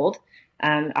fold,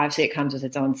 obviously it comes with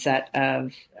its own set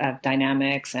of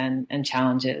dynamics and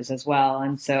challenges as well.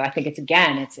 And so I think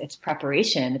it's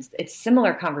preparation. It's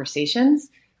similar conversations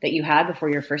that you had before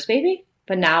your first baby,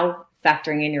 but now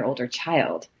factoring in your older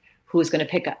child, who's going to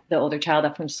pick up the older child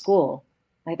up from school.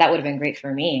 That would have been great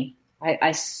for me.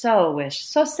 I so wish,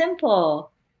 so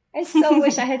simple. I so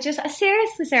wish I had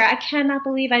seriously, Sarah, I cannot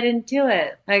believe I didn't do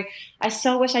it. I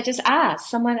so wish I just asked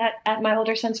someone at my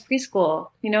older son's preschool,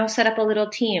 set up a little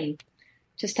team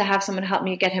just to have someone help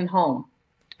me get him home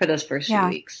for those first few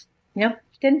weeks.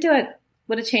 Didn't do it.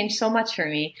 Would have changed so much for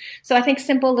me. So I think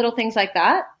simple little things like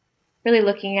that, really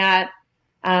looking at,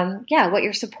 what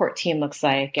your support team looks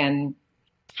like and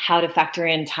how to factor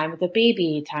in time with the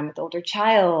baby, time with the older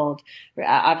child,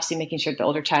 obviously making sure the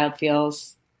older child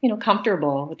feels,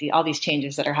 comfortable with all these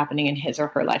changes that are happening in his or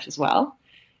her life as well.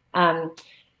 I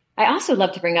also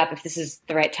love to bring up, if this is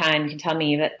the right time, you can tell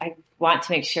me, that I want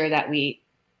to make sure that we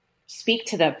speak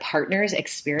to the partner's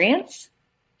experience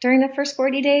during the first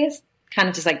 40 days, kind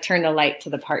of just turn the light to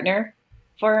the partner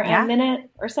for a minute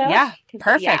or so. Yeah,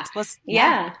 perfect.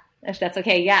 If that's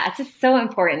okay. Yeah, it's just so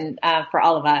important for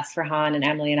all of us, for Han and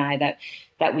Emily and I,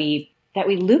 that we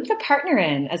loop the partner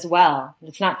in as well.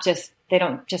 It's not just, they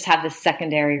don't just have this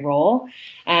secondary role.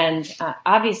 And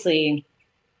obviously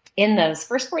in those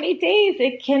first 48 days,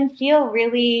 it can feel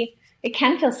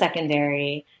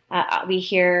secondary. We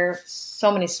hear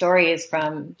so many stories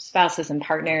from spouses and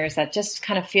partners that just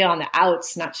kind of feel on the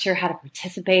outs, not sure how to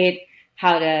participate,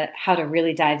 how to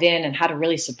really dive in, and how to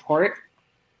really support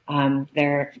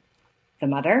the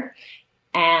mother.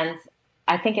 And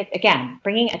I think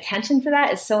bringing attention to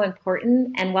that is so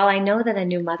important. And while I know that a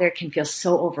new mother can feel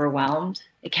so overwhelmed,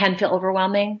 it can feel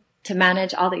overwhelming to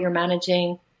manage all that you're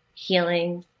managing,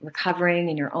 healing, recovering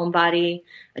in your own body,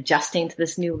 adjusting to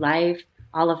this new life,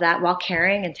 all of that while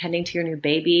caring and tending to your new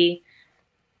baby.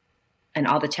 and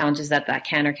all the challenges that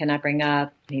can or cannot bring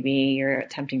up. Maybe you're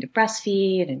attempting to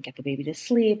breastfeed and get the baby to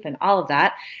sleep and all of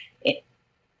that.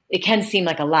 It can seem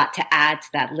like a lot to add to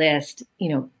that list,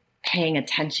 paying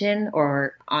attention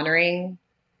or honoring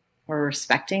or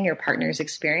respecting your partner's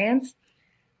experience.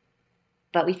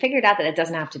 But we figured out that it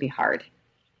doesn't have to be hard.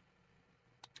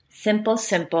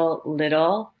 Simple,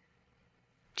 little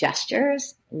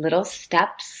gestures, little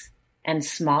steps, and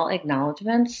small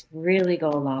acknowledgments really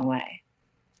go a long way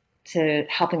to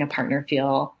helping a partner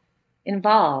feel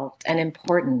involved and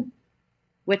important,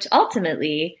 which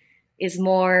ultimately is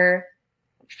more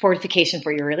fortification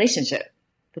for your relationship,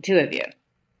 the two of you.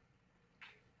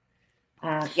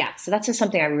 So that's just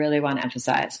something I really want to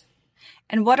emphasize.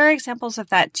 And what are examples of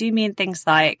that? Do you mean things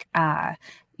like,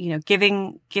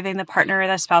 giving the partner or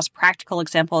the spouse practical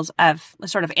examples of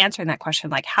sort of answering that question,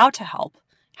 like how to help,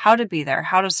 how to be there,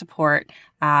 how to support,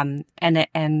 and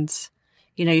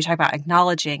you talk about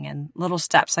acknowledging and little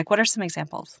steps. Like, what are some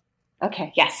examples?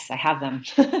 Okay. Yes, I have them.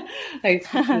 This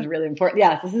is really important.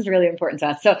 Yes, this is really important to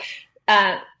us. So,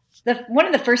 one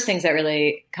of the first things that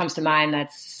really comes to mind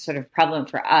that's sort of prevalent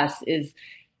for us is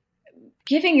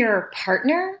giving your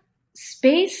partner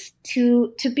space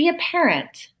to be a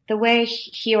parent the way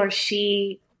he or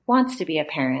she wants to be a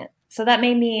parent. So that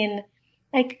may mean,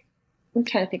 like, I'm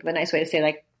trying to think of a nice way to say,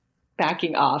 like,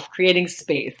 backing off, creating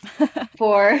space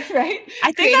for, right?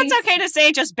 I think that's okay to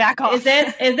say, just back off. Is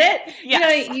it?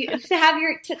 Yes. To have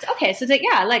your, okay. So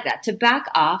I like that, to back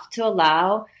off, to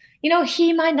allow,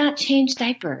 he might not change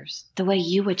diapers the way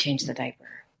you would change the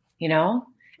diaper,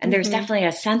 and there's definitely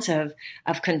a sense of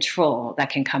control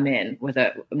that can come in with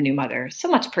a new mother. So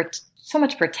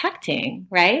much protecting,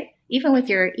 right? Even with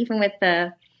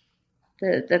the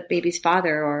baby's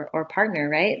father or partner,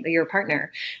 right? Your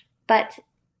partner, but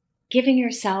giving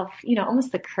yourself,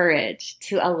 almost the courage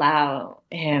to allow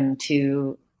him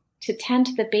to tend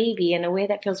to the baby in a way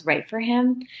that feels right for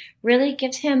him really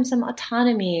gives him some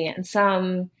autonomy and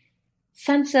some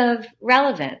sense of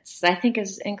relevance, I think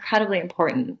is incredibly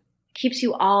important. Keeps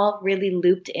you all really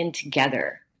looped in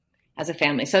together as a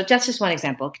family. So that's just one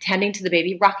example. Tending to the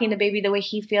baby, rocking the baby the way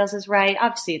he feels is right.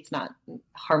 Obviously, it's not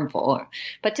harmful,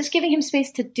 but just giving him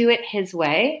space to do it his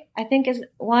way, I think is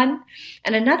one.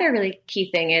 And another really key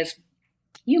thing is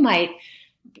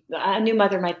a new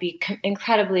mother might be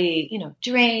incredibly,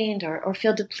 drained or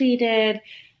feel depleted,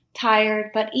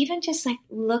 tired, but even just like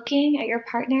looking at your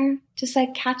partner, just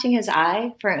like catching his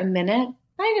eye for a minute,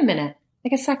 not even a minute,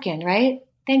 like a second, right?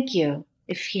 Thank you.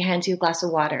 If he hands you a glass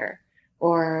of water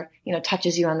or,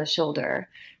 touches you on the shoulder,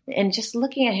 and just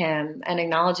looking at him and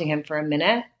acknowledging him for a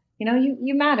minute,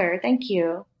 you matter. Thank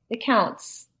you. It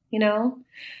counts,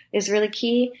 is really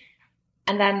key.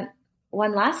 And then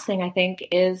one last thing I think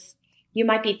is you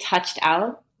might be touched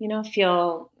out,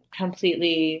 feel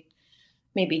completely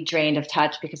maybe drained of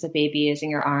touch because the baby is in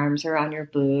your arms or on your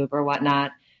boob or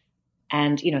whatnot.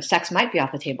 And, sex might be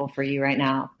off the table for you right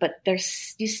now, but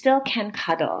you still can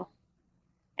cuddle.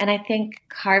 And I think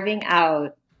carving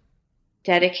out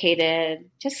dedicated,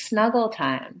 just snuggle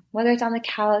time, whether it's on the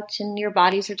couch and your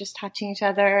bodies are just touching each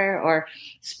other or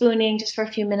spooning just for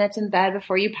a few minutes in bed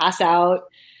before you pass out,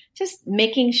 just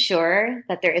making sure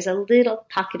that there is a little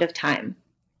pocket of time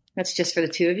that's just for the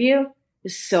two of you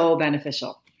is so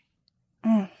beneficial.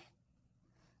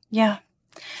 Yeah.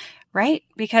 Right?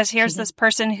 Because here's this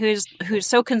person who's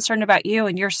so concerned about you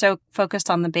and you're so focused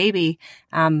on the baby,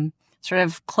 sort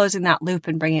of closing that loop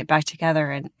and bringing it back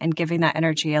together and giving that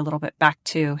energy a little bit back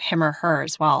to him or her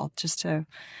as well, just so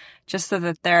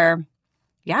that they're,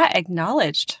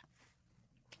 acknowledged.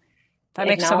 That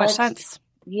makes so much sense.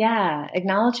 Yeah.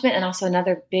 Acknowledgement. And also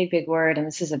another big, big word, and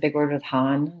this is a big word with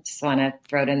Han, I just want to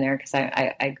throw it in there because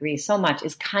I agree so much,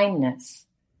 is kindness.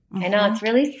 I know it's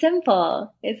really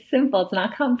simple. It's simple. It's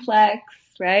not complex,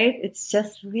 right? It's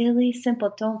just really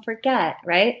simple. Don't forget,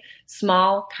 right?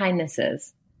 Small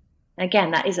kindnesses.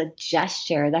 Again, that is a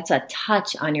gesture. That's a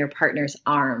touch on your partner's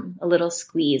arm, a little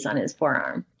squeeze on his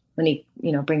forearm when he,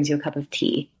 brings you a cup of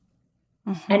tea.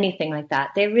 Anything like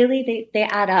that. They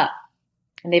add up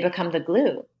and they become the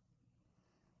glue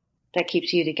that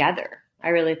keeps you together. I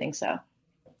really think so.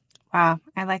 Wow.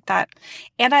 I like that.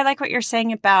 And I like what you're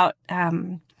saying about,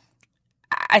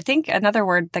 I think another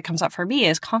word that comes up for me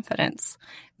is confidence,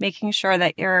 making sure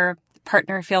that your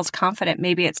partner feels confident.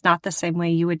 Maybe it's not the same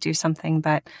way you would do something,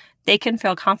 but they can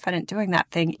feel confident doing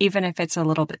that thing, even if it's a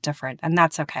little bit different. And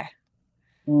that's okay.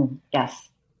 Yes.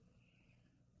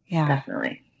 Yeah.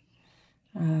 Definitely.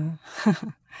 Well,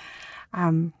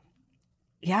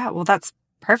 that's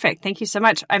perfect. Thank you so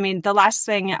much. I mean, the last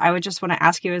thing I would just want to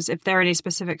ask you is if there are any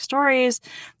specific stories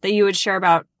that you would share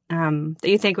about that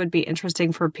you think would be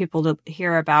interesting for people to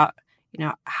hear about,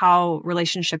 how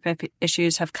relationship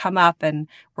issues have come up and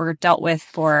were dealt with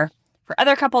for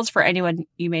other couples, for anyone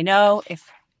you may know? If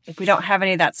we don't have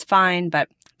any, that's fine, but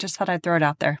just thought I'd throw it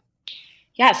out there.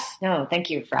 Yes. No, thank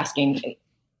you for asking.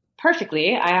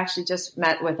 Perfectly. I actually just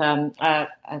met with a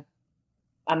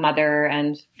mother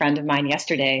and friend of mine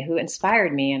yesterday who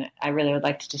inspired me, and I really would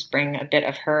like to just bring a bit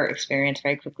of her experience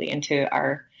very quickly into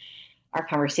our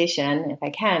conversation, if I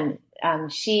can.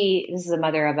 This is the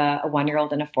mother of a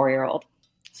 1-year-old and a 4-year-old.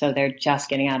 So they're just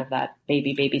getting out of that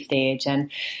baby stage.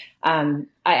 And I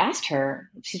asked her,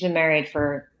 she's been married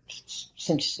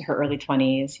since her early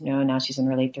 20s, now she's in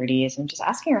her late 30s, and just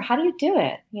asking her, how do you do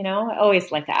it? I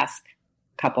always like to ask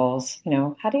couples,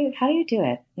 how do you do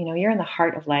it? You're in the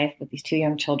heart of life with these 2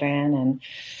 young children and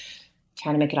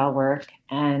trying to make it all work.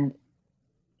 And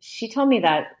she told me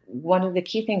that one of the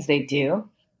key things they do,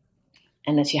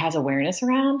 and that she has awareness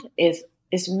around, is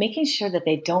making sure that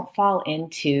they don't fall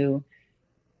into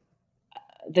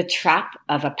the trap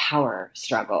of a power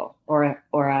struggle or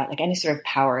like any sort of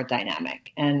power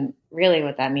dynamic. And really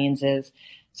what that means is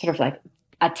sort of like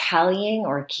a tallying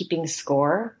or keeping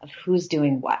score of who's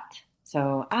doing what.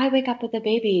 So I wake up with the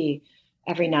baby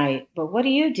every night, but what do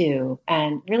you do?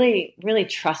 And really, really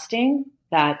trusting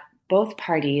that both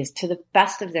parties, to the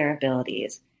best of their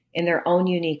abilities, in their own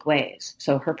unique ways.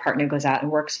 So her partner goes out and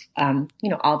works,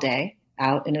 all day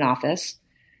out in an office,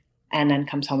 and then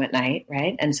comes home at night,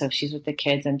 right? And so she's with the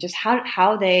kids, and just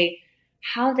how they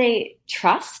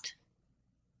trust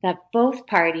that both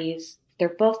parties, they're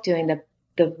both doing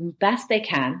the best they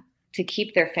can to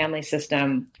keep their family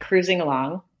system cruising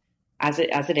along as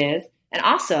it is, and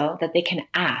also that they can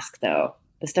ask. Though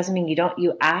this doesn't mean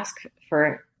you ask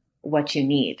for what you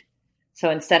need. So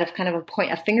instead of kind of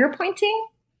a finger pointing,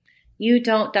 you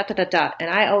don't ... And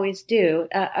I always do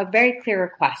a very clear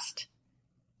request.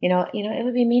 It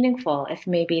would be meaningful if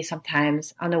maybe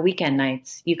sometimes on the weekend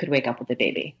nights you could wake up with the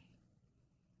baby,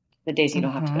 the days you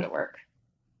don't have to go to work.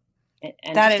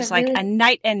 And that is like a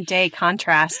night and day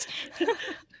contrast. That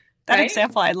right?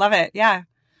 Example, I love it. Yeah.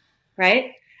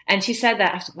 Right. And she said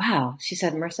that, I was, wow. She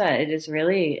said, Marissa, it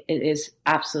is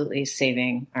absolutely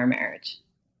saving our marriage.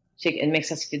 It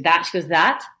makes us do that. She goes,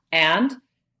 that, and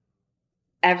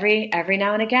every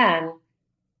now and again,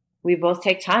 we both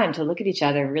take time to look at each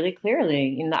other really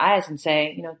clearly in the eyes and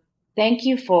say, thank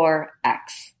you for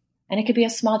X. And it could be a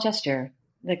small gesture,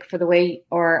 like for the way,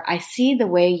 or I see the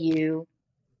way you ...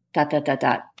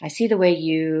 I see the way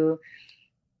you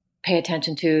pay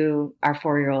attention to our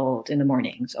 4-year-old in the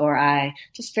mornings, or I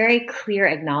just very clear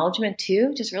acknowledgement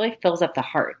too, just really fills up the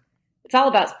heart. It's all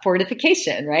about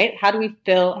fortification, right? How do we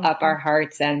fill up our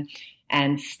hearts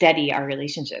and steady our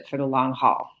relationship for the long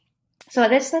haul? So I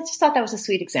just thought that was a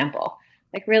sweet example,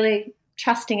 like really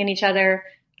trusting in each other,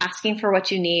 asking for what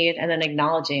you need, and then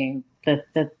acknowledging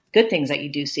the good things that you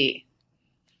do see.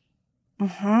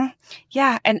 Mm-hmm.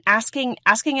 Yeah. And asking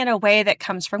in a way that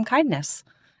comes from kindness,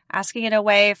 asking in a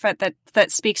way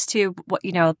that speaks to what,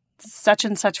 such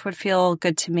and such would feel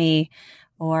good to me,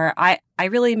 or I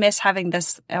really miss having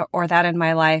this or that in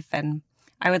my life. And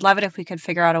I would love it if we could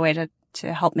figure out a way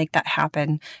to help make that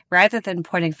happen rather than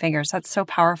pointing fingers. That's so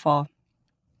powerful.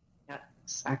 Yeah,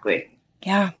 exactly.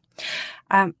 Yeah.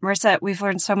 Marissa, we've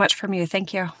learned so much from you.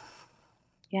 Thank you.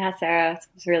 Yeah, Sarah, it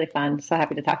was really fun. So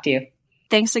happy to talk to you.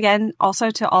 Thanks again also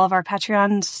to all of our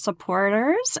Patreon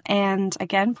supporters. And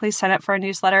again, please sign up for our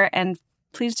newsletter, and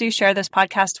please do share this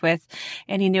podcast with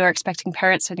any new or expecting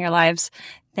parents in your lives.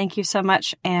 Thank you so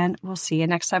much, and we'll see you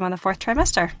next time on the 4th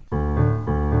trimester.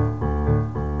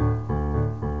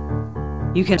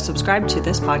 You can subscribe to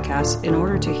this podcast in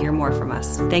order to hear more from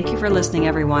us. Thank you for listening,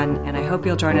 everyone, and I hope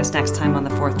you'll join us next time on the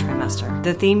 4th trimester.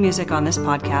 The theme music on this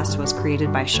podcast was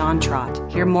created by Sean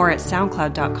Trott. Hear more at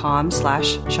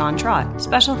soundcloud.com/Sean Trott.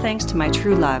 Special thanks to my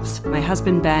true loves, my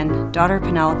husband Ben, daughter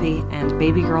Penelope, and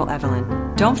baby girl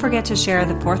Evelyn. Don't forget to share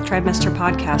the 4th trimester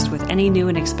podcast with any new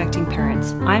and expecting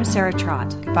parents. I'm Sarah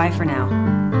Trott. Goodbye for now.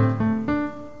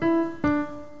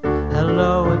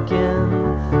 Hello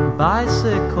again,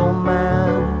 bicycle man.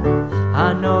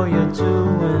 I know you're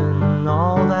doing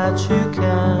all that you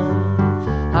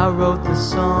can. I wrote the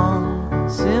song,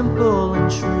 simple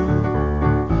and true.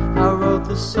 I wrote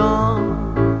the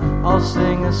song, I'll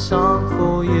sing a song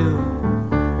for you.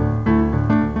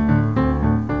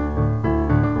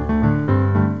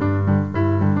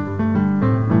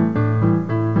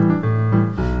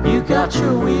 You got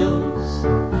your wheels,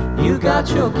 you got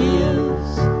your gears.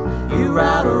 You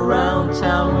ride around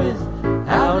town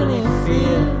without any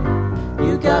fear.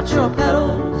 You got your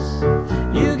pedals,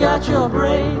 you got your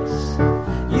brakes.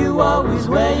 You always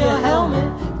wear your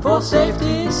helmet for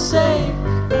safety's sake.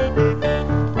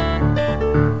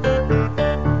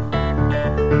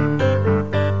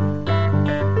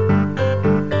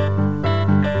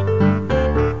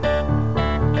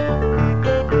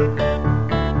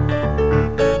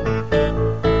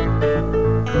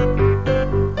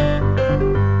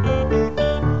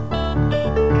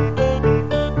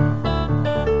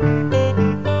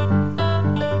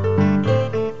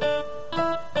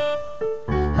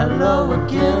 Hello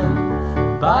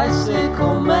again,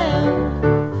 bicycle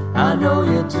man. I know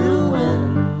you're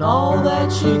doing all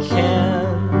that you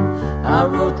can. I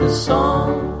wrote this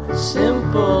song,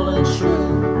 simple and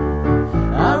true.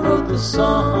 I wrote this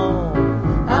song,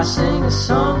 I sing a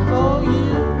song for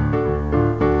you.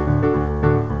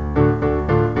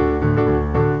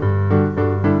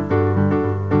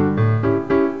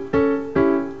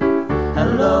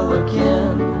 Hello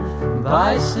again,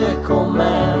 bicycle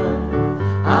man.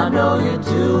 I know you're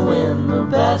doing the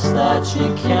best that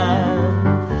you can.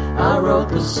 I wrote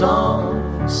the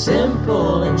song,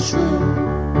 simple and true.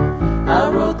 I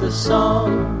wrote the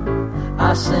song,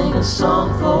 I sing a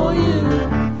song for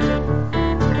you.